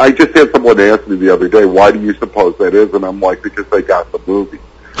 And I just had someone ask me the other day, why do you suppose that is? And I'm like, because they got the movie.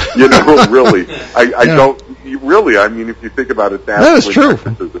 You know, really. I don't, really, I mean, if you think about it, that is true.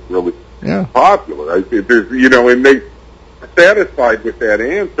 It's really popular. There's, you know, and they satisfied with that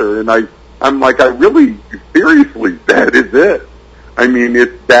answer, and I'm like, I really, seriously, that is it. I mean,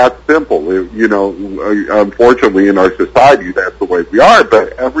 it's that simple. You know, unfortunately, in our society, that's the way we are.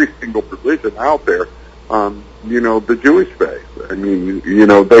 But every single religion out there, you know, the Jewish faith, I mean, you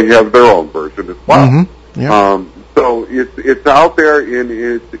know, they have their own version as well. Mm-hmm. Yeah. So it's out there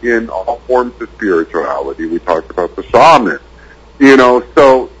it's in all forms of spirituality. We talked about the shaman, you know.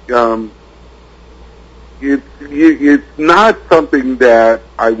 So it's not something that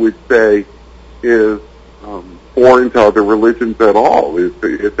I would say is foreign to other religions at all.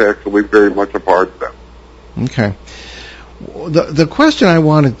 It's actually very much a part of them. Okay. The question I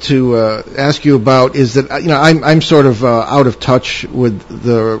wanted to ask you about is that, you know, I'm sort of out of touch with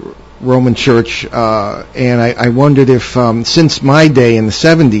the Roman Church, and I wondered if since my day in the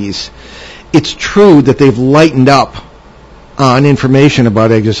 70s, it's true that they've lightened up on information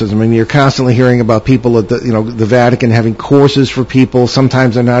about exorcism. I mean, you're constantly hearing about people at the Vatican having courses for people.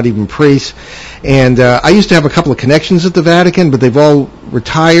 Sometimes they're not even priests. And I used to have a couple of connections at the Vatican, but they've all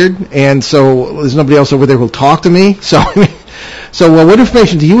retired, and so there's nobody else over there who'll talk to me. So, what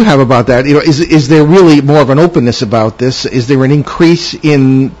information do you have about that? You know, is there really more of an openness about this? Is there an increase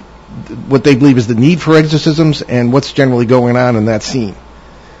in what they believe is the need for exorcisms, and what's generally going on in that scene?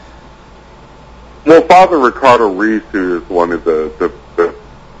 Well, Father Ricardo Reese, who is one of the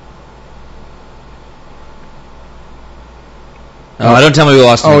don't tell me we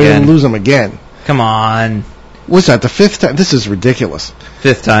lost him again. Oh, you didn't lose him again. Come on. What's that, the fifth time? This is ridiculous.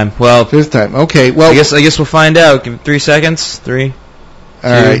 Fifth time. Well, fifth time. Okay, well, I guess we'll find out. Give it 3 seconds. 3.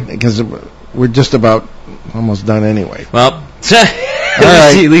 All right, because we're just about almost done anyway. Well,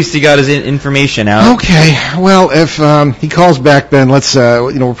 at least he got his information out. Okay, well, if he calls back, Ben, let's,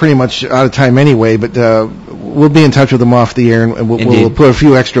 we're pretty much out of time anyway, but we'll be in touch with him off the air, and we'll put a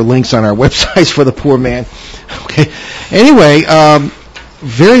few extra links on our websites for the poor man. Okay. Anyway,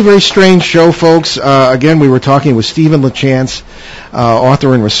 very, very strange show, folks. Again, we were talking with Stephen LaChance,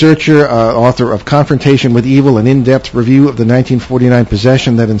 author and researcher, author of Confrontation with Evil, an in-depth review of the 1949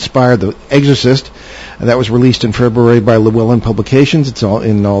 possession that inspired The Exorcist. That was released in February by Llewellyn Publications. It's all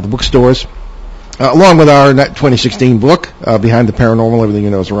in all the bookstores, along with our 2016 book, Behind the Paranormal, Everything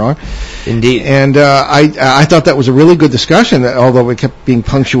You Know Is Wrong. Indeed. And I thought that was a really good discussion, although it kept being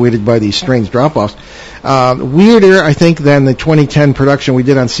punctuated by these strange drop-offs. Weirder, I think, than the 2010 production we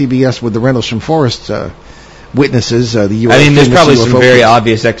did on CBS with the Rendlesham Forest witnesses. The UFO. I mean, there's probably some very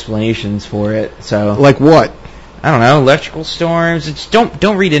obvious explanations for it. So, like what? I don't know, electrical storms. It's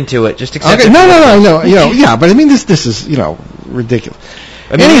don't read into it. Just accept it. No. Yeah, but I mean, this is ridiculous.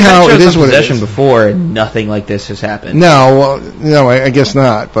 I mean, anyhow, it is what it is. Before, and nothing like this has happened. No, I guess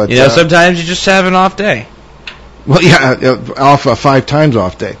not. But sometimes you just have an off day. Well, yeah, off 5 times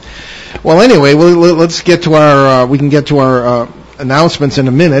off day. Well, anyway, let's get to our. We can get to our announcements in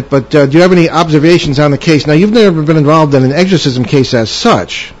a minute. But do you have any observations on the case? Now, you've never been involved in an exorcism case as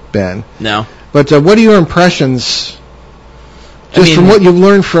such, Ben. No. But what are your impressions, from what you've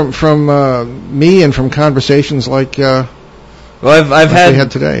learned from me and from conversations like? Well, I've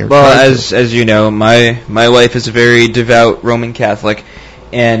had today. As you know, my wife is a very devout Roman Catholic,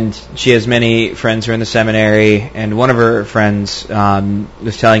 and she has many friends who are in the seminary. And one of her friends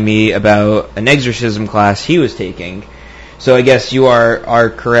was telling me about an exorcism class he was taking. So I guess you are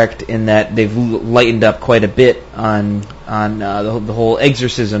correct in that they've lightened up quite a bit on the whole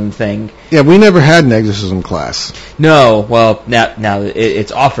exorcism thing. Yeah, we never had an exorcism class. No, well now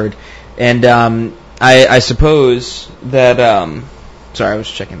it's offered, and I suppose that sorry, I was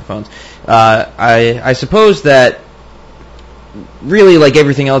checking the phones. I suppose that really, like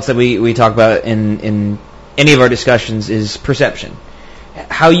everything else that we talk about in any of our discussions, is perception.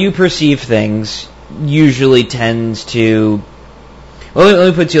 How you perceive things usually tends to... Well, let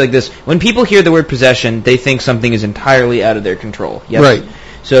me put it to you like this. When people hear the word possession, they think something is entirely out of their control. Yes? Right.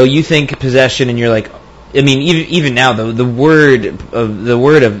 So you think possession, and you're like... I mean, even now, the word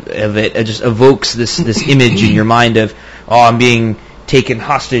of it just evokes this image in your mind of, oh, I'm being taken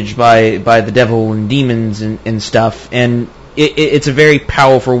hostage by the devil and demons and stuff. And it's a very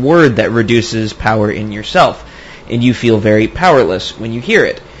powerful word that reduces power in yourself. And you feel very powerless when you hear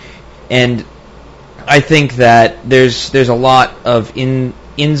it. And I think that there's a lot of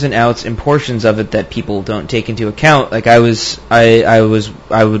ins and outs and portions of it that people don't take into account. Like I would,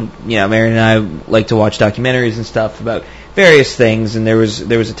 Mary and I like to watch documentaries and stuff about various things, and there was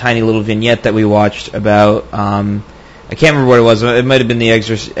a tiny little vignette that we watched about I can't remember what it was. It might have been the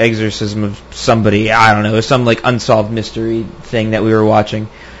exorcism of somebody. I don't know. It was some like unsolved mystery thing that we were watching.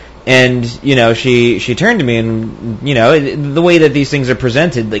 And she turned to me, and the way that these things are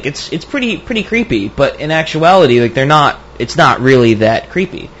presented, like it's pretty creepy. But in actuality, like it's not really that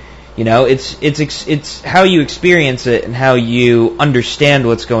creepy. It's how you experience it and how you understand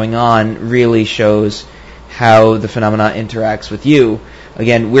what's going on really shows how the phenomena interacts with you.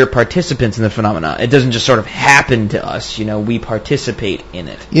 Again, we're participants in the phenomena. It doesn't just sort of happen to us. We participate in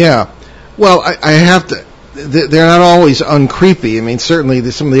it. Yeah. Well, I have to. They're not always uncreepy. I mean, certainly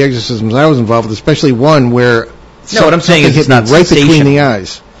some of the exorcisms I was involved with, especially one where what I'm saying is it's not right between the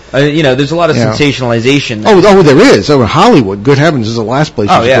eyes. There's a lot of sensationalization. There is. Oh, Hollywood, good heavens, is the last place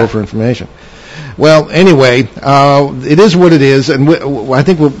you should go for information. Well, anyway, it is what it is, and I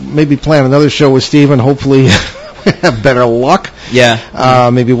think we'll maybe plan another show with Stephen. Hopefully, have better luck. Yeah.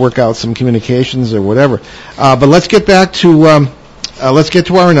 Maybe work out some communications or whatever. But let's get back to. Let's get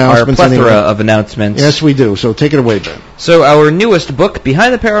to our announcements. Our plethora of announcements. Yes, we do. So take it away, Ben. So our newest book,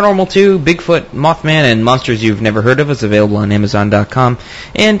 Behind the Paranormal 2, Bigfoot, Mothman, and Monsters You've Never Heard of, is available on Amazon.com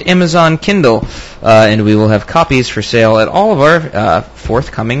and Amazon Kindle. And we will have copies for sale at all of our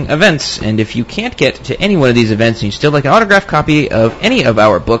forthcoming events. And if you can't get to any one of these events and you still like an autographed copy of any of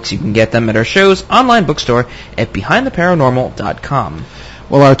our books, you can get them at our show's online bookstore at BehindTheParanormal.com.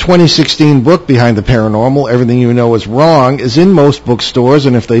 Well, our 2016 book, Behind the Paranormal, Everything You Know Is Wrong, is in most bookstores,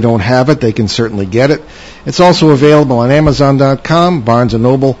 and if they don't have it, they can certainly get it. It's also available on Amazon.com,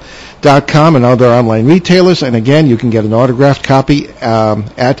 BarnesandNoble.com, and other online retailers, and again, you can get an autographed copy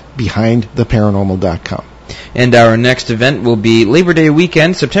at BehindTheParanormal.com. And our next event will be Labor Day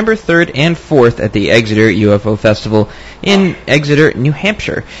weekend, September 3rd and 4th at the Exeter UFO Festival in Exeter, New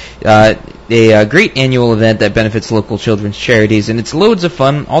Hampshire. A great annual event that benefits local children's charities, and it's loads of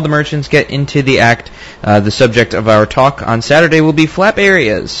fun. All the merchants get into the act. The subject of our talk on Saturday will be flap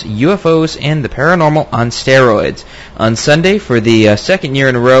areas, UFOs, and the paranormal on steroids. On Sunday, for the second year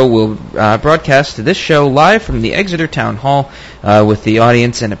in a row, we'll broadcast this show live from the Exeter Town Hall with the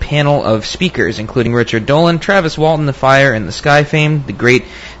audience and a panel of speakers, including Richard Dolan, Travis Walton, the Fire and the Sky fame, the great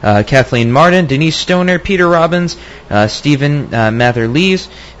Kathleen Martin, Denise Stoner, Peter Robbins, Stephen Mather-Lees,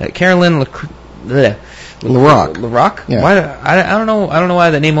 Carolyn LaRock? Yeah. Why? I don't know. I don't know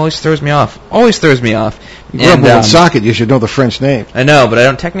why that name always throws me off. You grew up in Woonsocket. You should know the French name. I know, but I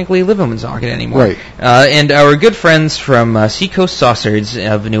don't technically live in Woonsocket anymore. Right. And our good friends from Seacoast Sausages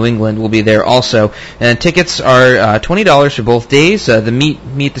of New England will be there also. And tickets are $20 for both days. The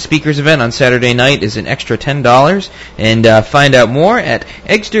Meet the Speakers event on Saturday night is an extra $10. And find out more at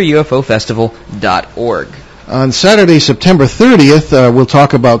ExeterUFOFestival.org. On Saturday, September 30th, we'll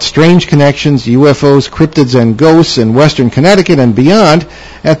talk about strange connections, UFOs, cryptids, and ghosts in Western Connecticut and beyond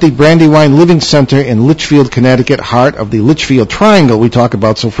at the Brandywine Living Center in Litchfield, Connecticut, heart of the Litchfield Triangle we talk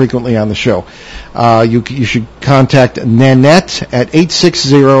about so frequently on the show. You should contact Nanette at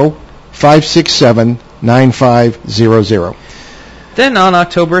 860-567-9500. Then on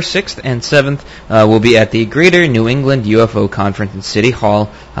October 6th and 7th, we'll be at the Greater New England UFO Conference in City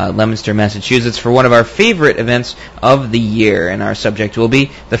Hall, Leominster, Massachusetts, for one of our favorite events of the year. And our subject will be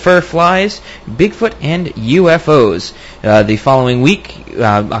the fur flies, Bigfoot, and UFOs. The following week,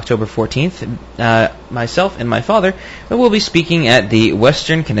 October 14th, myself and my father will be speaking at the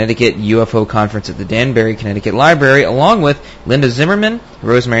Western Connecticut UFO Conference at the Danbury, Connecticut Library, along with Linda Zimmerman,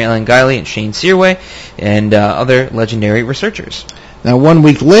 Rosemary Ellen Guiley, and Shane Searway, and other legendary researchers. Now, 1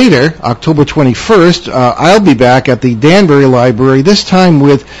 week later, October 21st, I'll be back at the Danbury Library, this time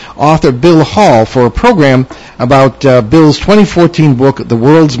with author Bill Hall for a program about Bill's 2014 book, The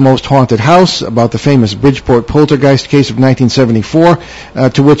World's Most Haunted House, about the famous Bridgeport poltergeist case of 1974,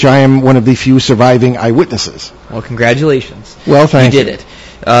 to which I am one of the few surviving eyewitnesses. Well, congratulations. Well, thank you. You did it.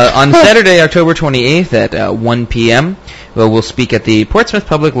 On Saturday, October 28th at 1 p.m., we'll speak at the Portsmouth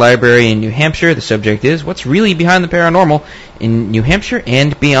Public Library in New Hampshire. The subject is What's Really Behind the Paranormal in New Hampshire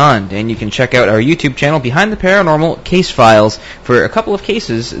and Beyond. And you can check out our YouTube channel, Behind the Paranormal Case Files, for a couple of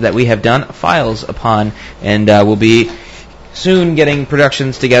cases that we have done files upon. And we'll be soon getting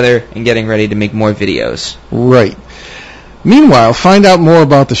productions together and getting ready to make more videos. Right. Meanwhile, find out more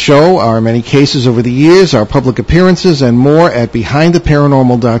about the show, our many cases over the years, our public appearances, and more at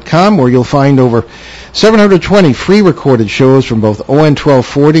BehindTheParanormal.com, where you'll find over 720 free recorded shows from both ON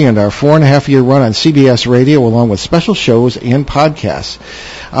 1240 and our 4.5-year run on CBS Radio, along with special shows and podcasts.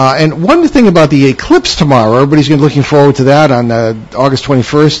 And one thing about the eclipse tomorrow, everybody's looking forward to that on August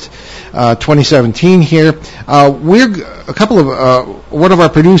 21st, 2017 here. One of our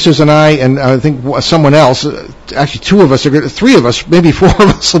producers and I, and I think someone else, actually three of us, maybe four of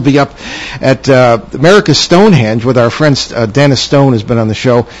us will be up at America's Stonehenge with our friend Dennis Stone, has been on the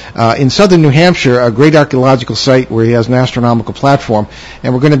show, in southern New Hampshire, a great archaeological site where he has an astronomical platform.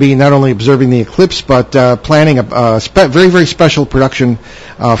 And we're going to be not only observing the eclipse, but planning a very, very special production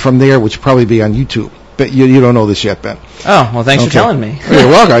from there, which will probably be on YouTube. But you don't know this yet, Ben. Oh, well, thanks for telling me. You're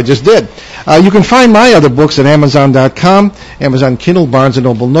welcome. I just did. You can find my other books at Amazon.com, Amazon Kindle, Barnes &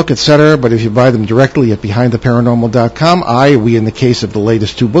 Noble, Nook, etc. But if you buy them directly at BehindTheParanormal.com, we, in the case of the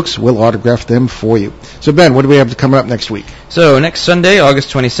latest two books, will autograph them for you. So, Ben, what do we have coming up next week? So, next Sunday,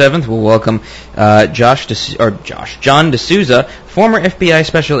 August 27th, we'll welcome John D'Souza, former FBI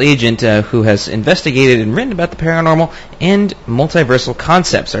special agent who has investigated and written about the paranormal and multiversal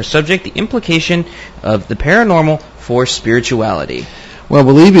concepts. Our subject, the implication of the paranormal for spirituality. Well,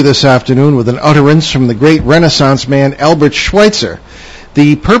 we'll leave you this afternoon with an utterance from the great Renaissance man Albert Schweitzer.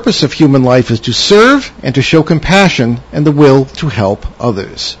 The purpose of human life is to serve and to show compassion and the will to help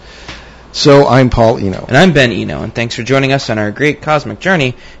others. So I'm Paul Eno. And I'm Ben Eno, and thanks for joining us on our great cosmic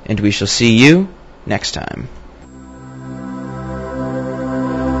journey, and we shall see you next time.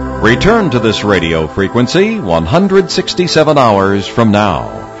 Return to this radio frequency 167 hours from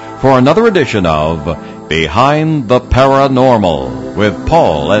now for another edition of Behind the Paranormal with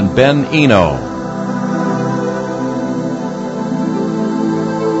Paul and Ben Eno.